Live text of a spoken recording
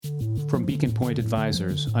From Beacon Point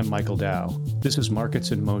Advisors, I'm Michael Dow. This is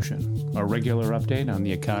Markets in Motion, our regular update on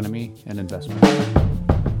the economy and investment.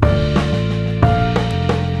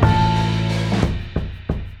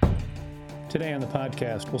 Today on the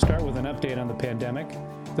podcast, we'll start with an update on the pandemic,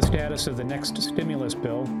 the status of the next stimulus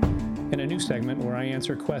bill, and a new segment where I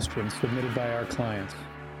answer questions submitted by our clients.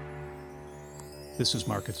 This is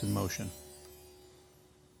Markets in Motion.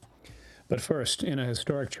 But first, in a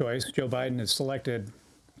historic choice, Joe Biden has selected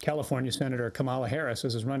California Senator Kamala Harris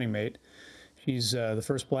as his running mate. She's the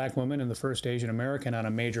first black woman and the first Asian American on a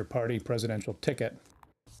major party presidential ticket.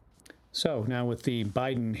 So now with the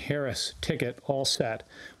Biden-Harris ticket all set,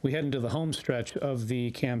 we head into the home stretch of the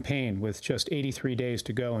campaign with just 83 days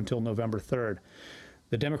to go until November 3rd.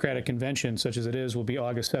 The Democratic convention, such as it is, will be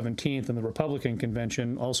August 17th, and the Republican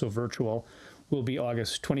convention, also virtual, will be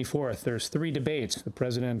August 24th. There's 3 debates. The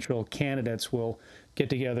presidential candidates will get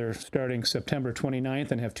together starting September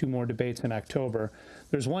 29th and have 2 more debates in October.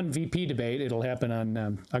 There's 1 VP debate. It'll happen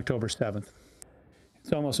on October 7th.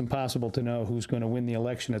 It's almost impossible to know who's going to win the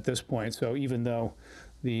election at this point. So even though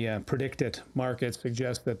the predicted market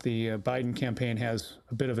suggests that the Biden campaign has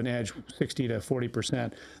a bit of an edge, 60 to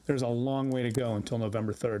 40%, there's a long way to go until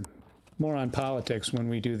November 3rd. More on politics when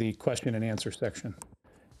we do the question and answer section.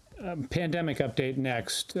 Pandemic update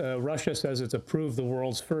next. Russia says it's approved the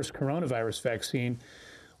world's first coronavirus vaccine.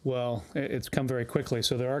 Well, it's come very quickly,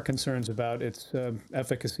 so there are concerns about its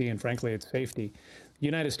efficacy and, frankly, its safety. The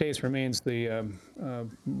United States remains by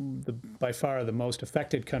far the most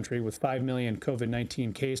affected country with 5 million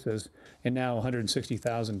COVID-19 cases and now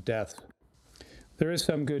 160,000 deaths. There is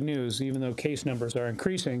some good news. Even though case numbers are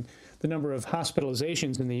increasing, the number of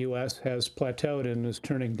hospitalizations in the U.S. has plateaued and is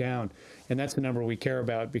turning down. And that's the number we care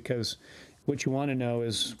about, because what you want to know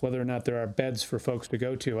is whether or not there are beds for folks to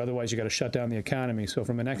go to. Otherwise, you got to shut down the economy. So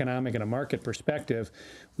from an economic and a market perspective,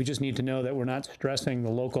 we just need to know that we're not stressing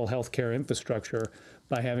the local healthcare infrastructure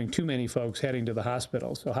by having too many folks heading to the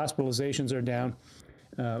hospital. So hospitalizations are down,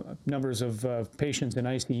 numbers of patients in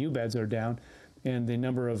ICU beds are down, and the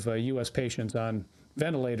number of U.S. patients on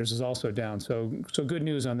ventilators is also down. So good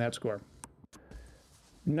news on that score.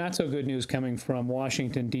 Not so good news coming from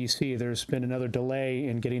Washington, D.C. There's been another delay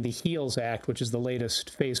in getting the HEALS Act, which is the latest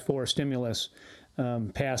Phase 4 stimulus,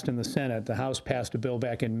 passed in the Senate. The House passed a bill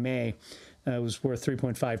back in May. It was worth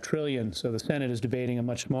 $3.5 trillion. So the Senate is debating a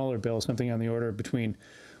much smaller bill, something on the order of between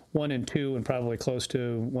 1 and 2 and probably close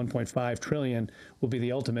to 1.5 trillion will be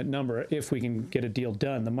the ultimate number if we can get a deal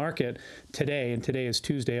done. The market today, and today is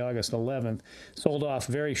Tuesday, August 11th, sold off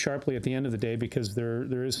very sharply at the end of the day because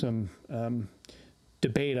there is some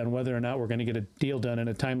debate on whether or not we're going to get a deal done in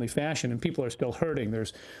a timely fashion, and people are still hurting.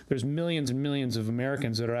 There's millions and millions of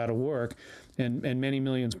Americans that are out of work, and many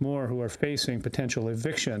millions more who are facing potential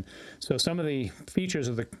eviction. So some of the features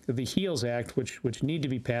of the HEALS Act, which need to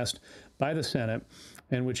be passed by the Senate,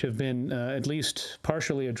 and which have been at least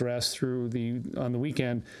partially addressed on the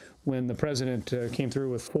weekend when the president came through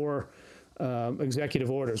with 4 executive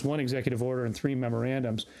orders, 1 executive order and 3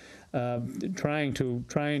 memorandums, trying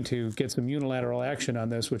to get some unilateral action on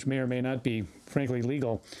this, which may or may not be, frankly,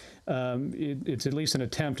 legal. It's at least an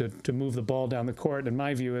attempt to move the ball down the court. And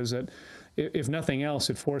my view is that, if nothing else,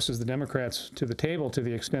 it forces the Democrats to the table to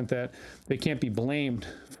the extent that they can't be blamed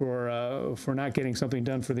for not getting something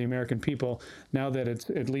done for the American people, now that it's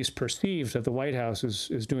at least perceived that the White House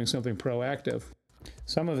is doing something proactive.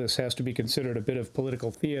 Some of this has to be considered a bit of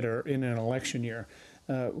political theater in an election year.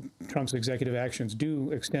 Trump's executive actions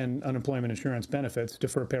do extend unemployment insurance benefits,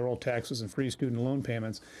 defer payroll taxes, and freeze student loan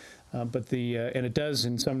payments. And it does,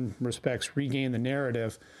 in some respects, regain the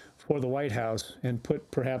narrative for the White House and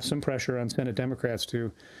put perhaps some pressure on Senate Democrats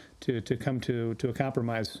to come to a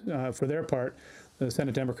compromise. For their part, the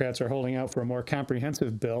Senate Democrats are holding out for a more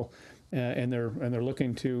comprehensive bill, and they're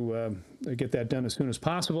looking to get that done as soon as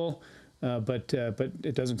possible. But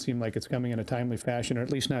it doesn't seem like it's coming in a timely fashion, or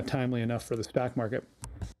at least not timely enough for the stock market.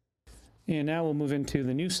 And now we'll move into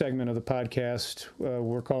the new segment of the podcast.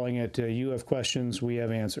 We're calling it You Have Questions, We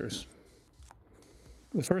Have Answers.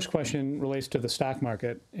 The first question relates to the stock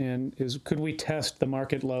market and is, could we test the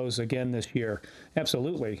market lows again this year?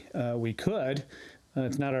 Absolutely, we could.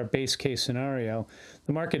 It's not our base case scenario.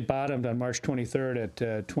 The market bottomed on March 23rd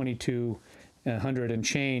at 2,200 and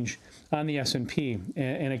change on the S&P,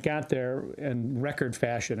 and it got there in record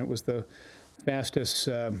fashion. It was the fastest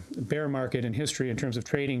bear market in history in terms of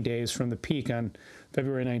trading days, from the peak on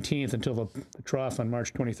February 19th until the trough on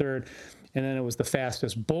March 23rd. And then it was the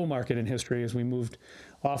fastest bull market in history as we moved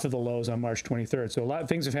off of the lows on March 23rd. So a lot of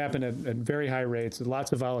things have happened at very high rates,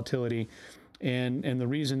 lots of volatility. And the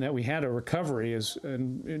reason that we had a recovery is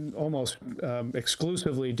almost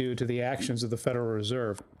exclusively due to the actions of the Federal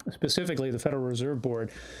Reserve. Specifically, the Federal Reserve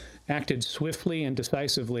Board acted swiftly and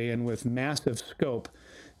decisively and with massive scope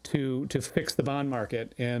to fix the bond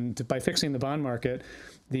market. And by fixing the bond market,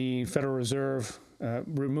 the Federal Reserve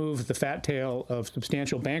removed the fat tail of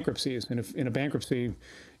substantial bankruptcies. And if in a bankruptcy,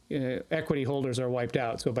 equity holders are wiped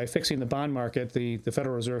out. So by fixing the bond market, the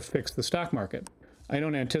Federal Reserve fixed the stock market. I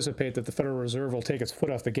don't anticipate that the Federal Reserve will take its foot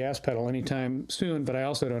off the gas pedal anytime soon, but I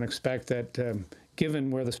also don't expect that, given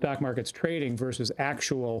where the stock market's trading versus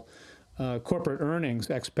actual corporate earnings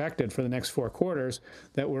expected for the next 4 quarters,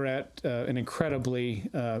 that we're at an incredibly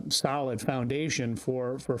solid foundation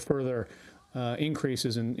for further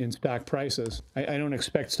increases in stock prices. I don't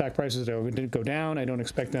expect stock prices to go down. I don't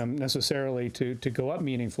expect them necessarily to go up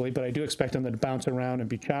meaningfully, but I do expect them to bounce around and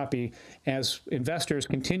be choppy as investors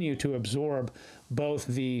continue to absorb both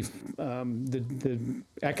the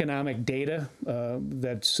economic data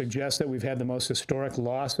that suggests that we've had the most historic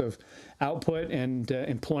loss of output and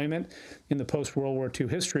employment in the post-World War II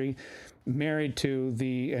history, married to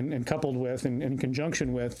and coupled with and in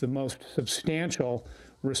conjunction with the most substantial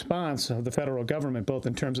response of the federal government, both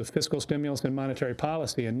in terms of fiscal stimulus and monetary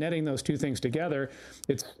policy. And netting those two things together,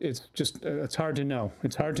 it's hard to know.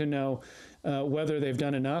 It's hard to know whether they've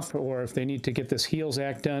done enough or if they need to get this HEALS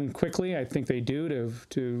Act done quickly. I think they do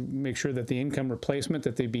to make sure that the income replacement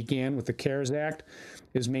that they began with the CARES Act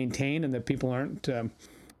is maintained and that people aren't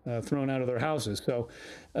thrown out of their houses. So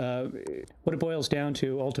what it boils down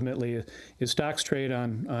to ultimately is stocks trade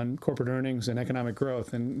on corporate earnings and economic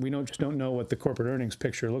growth, and we just don't know what the corporate earnings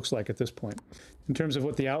picture looks like at this point. In terms of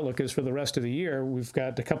what the outlook is for the rest of the year, we've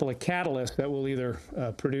got a couple of catalysts that will either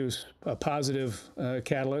produce a positive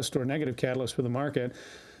catalyst or negative catalyst for the market.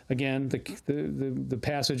 Again, the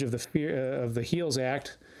passage of the HEALS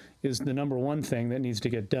Act is the number one thing that needs to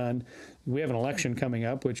get done. We have an election coming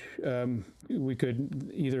up, which we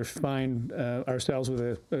could either find ourselves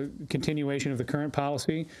with a continuation of the current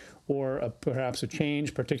policy or perhaps a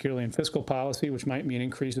change, particularly in fiscal policy, which might mean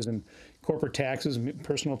increases in corporate taxes,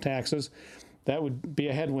 personal taxes. That would be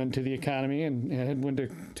a headwind to the economy and a headwind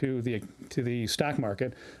to the stock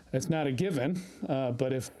market. It's not a given,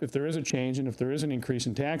 but if there is a change and if there is an increase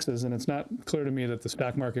in taxes, then it's not clear to me that the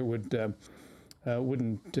stock market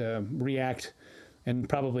wouldn't react, and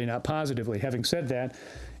probably not positively. Having said that,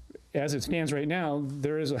 as it stands right now,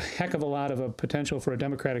 there is a heck of a lot of a potential for a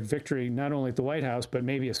Democratic victory, not only at the White House, but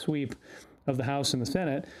maybe a sweep of the House and the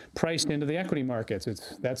Senate priced into the equity markets.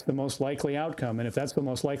 That's the most likely outcome. And if that's the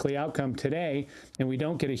most likely outcome today, and we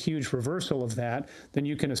don't get a huge reversal of that, then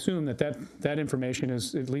you can assume that information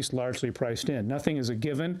is at least largely priced in. Nothing is a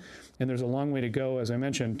given, and there's a long way to go, as I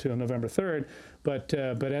mentioned, till November 3rd. But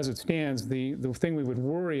as it stands, the thing we would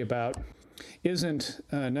worry about isn't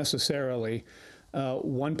necessarily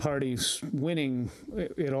one party winning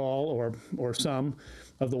it all or some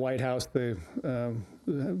of the White House, the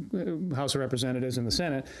House of Representatives, and the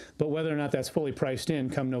Senate, but whether or not that's fully priced in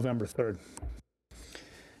come November 3rd.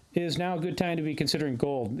 Is now a good time to be considering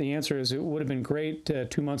gold? The answer is it would have been great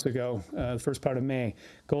 2 months ago, the first part of May.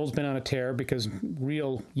 Gold's been on a tear because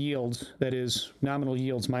real yields, that is nominal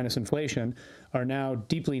yields minus inflation, are now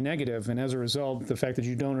deeply negative. And as a result, the fact that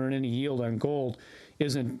you don't earn any yield on gold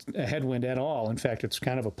isn't a headwind at all. In fact, it's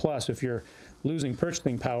kind of a plus. If you're losing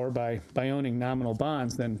purchasing power by owning nominal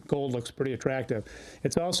bonds, then gold looks pretty attractive.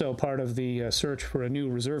 It's also part of the search for a new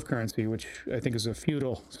reserve currency, which I think is a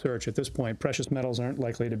futile search at this point. Precious metals aren't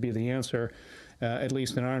likely to be the answer, at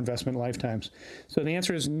least in our investment lifetimes. So the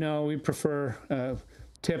answer is no. We prefer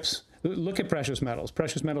tips. Look at precious metals.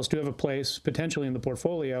 Precious metals do have a place potentially in the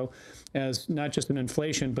portfolio as not just an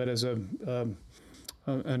inflation, but as an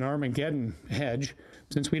Armageddon hedge.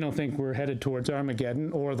 Since we don't think we're headed towards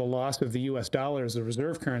Armageddon or the loss of the U.S. dollar as a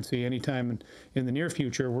reserve currency anytime in the near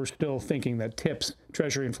future, we're still thinking that TIPS,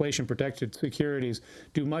 Treasury Inflation-Protected Securities,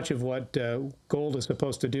 do much of what gold is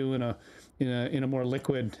supposed to do in a more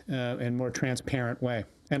liquid and more transparent way,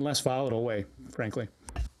 and less volatile way, frankly.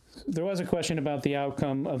 There was a question about the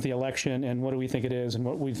outcome of the election and what do we think it is and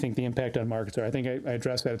what we think the impact on markets are. I think I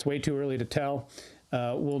addressed that. It's way too early to tell.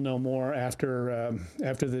 We'll know more after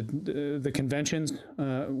the conventions,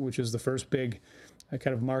 which is the first big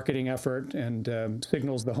kind of marketing effort and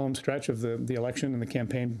signals the home stretch of the election and the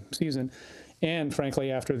campaign season, and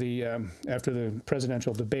frankly after the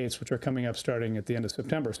presidential debates, which are coming up starting at the end of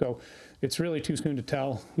September. So it's really too soon to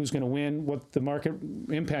tell who's going to win. What the market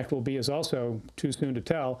impact will be is also too soon to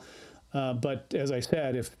tell. But as I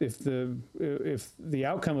said, if the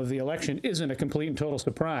outcome of the election isn't a complete and total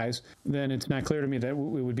surprise, then it's not clear to me that it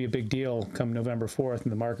would be a big deal come November 4th,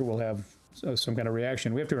 and the market will have some kind of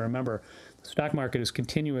reaction. We have to remember the stock market is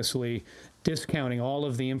continuously discounting all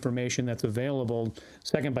of the information that's available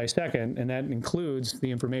second by second, and that includes the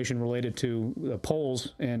information related to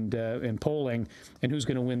polls and polling and who's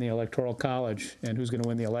going to win the Electoral College and who's going to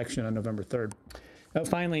win the election on November 3rd.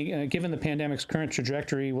 Finally, given the pandemic's current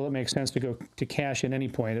trajectory, will it make sense to go to cash at any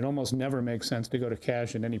point? It almost never makes sense to go to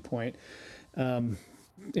cash at any point.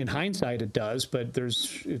 In hindsight, it does, but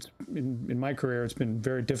in my career, it's been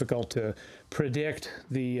very difficult to predict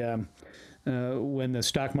when the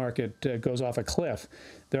stock market goes off a cliff.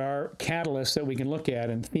 There are catalysts that we can look at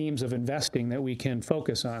and themes of investing that we can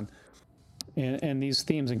focus on. And these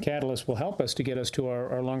themes and catalysts will help us to get us to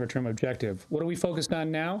our longer-term objective. What are we focused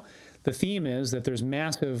on now? The theme is that there's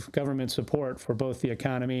massive government support for both the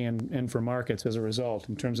economy and for markets as a result,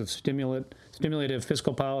 in terms of stimulative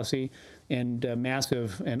fiscal policy and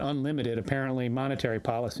massive and unlimited, apparently, monetary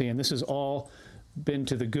policy. And this has all been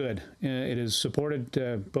to the good. It has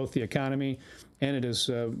supported both the economy, and it has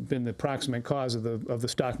been the proximate cause of the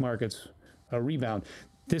stock market's rebound.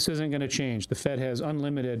 This isn't going to change. The Fed has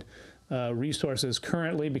unlimited resources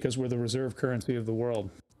currently because we're the reserve currency of the world.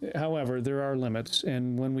 However, there are limits,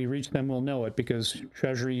 and when we reach them, we'll know it, because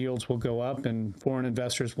Treasury yields will go up and foreign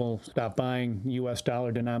investors will stop buying U.S.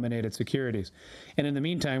 dollar-denominated securities. And in the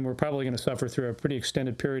meantime, we're probably going to suffer through a pretty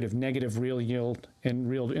extended period of negative real yield and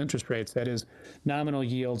real interest rates, that is, nominal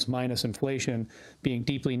yields minus inflation being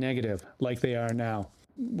deeply negative, like they are now.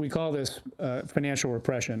 We call this financial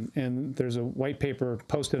repression, and there's a white paper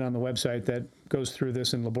posted on the website that goes through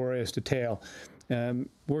this in laborious detail.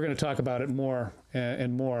 We're going to talk about it more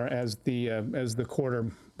and more as the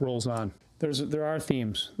quarter rolls on. There are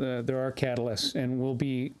themes, there are catalysts, and we'll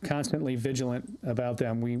be constantly vigilant about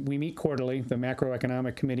them. We meet quarterly, the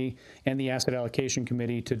Macroeconomic Committee and the Asset Allocation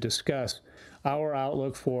Committee, to discuss our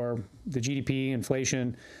outlook for the GDP,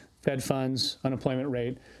 inflation, Fed funds, unemployment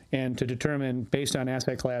rate, and to determine, based on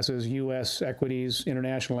asset classes, U.S. equities,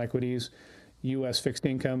 international equities, U.S. fixed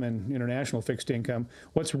income and international fixed income,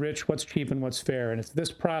 what's rich, what's cheap, and what's fair. And it's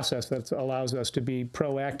this process that allows us to be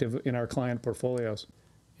proactive in our client portfolios.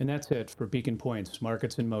 And that's it for Beacon Point's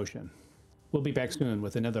Markets in Motion. We'll be back soon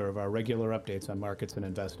with another of our regular updates on markets and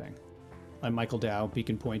investing. I'm Michael Dow,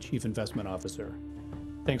 Beacon Point Chief Investment Officer.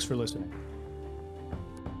 Thanks for listening.